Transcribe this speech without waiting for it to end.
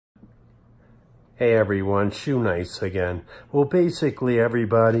Hey everyone, Shoenice again. Well, basically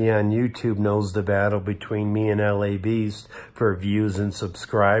everybody on YouTube knows the battle between me and LA Beast for views and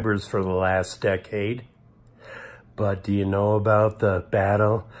subscribers for the last decade. But do you know about the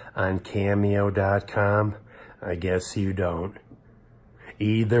battle on Cameo.com? I guess you don't.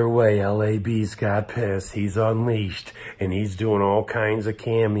 Either way, LA Beast got pissed. He's unleashed and he's doing all kinds of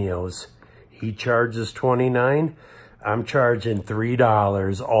cameos. He charges $29. I'm charging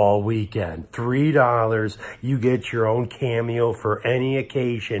 $3 all weekend. $3, you get your own cameo for any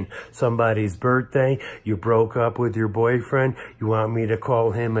occasion. Somebody's birthday, you broke up with your boyfriend, you want me to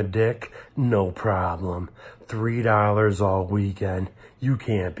call him a dick? No problem. $3 all weekend. You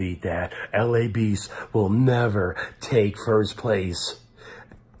can't beat that. LA Beast will never take first place.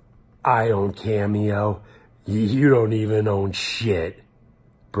 I own Cameo. You don't even own shit.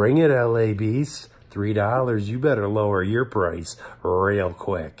 Bring it, LA Beast. $3, you better lower your price real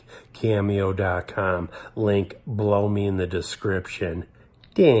quick. Cameo.com, link below me in the description.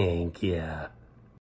 Thank ya.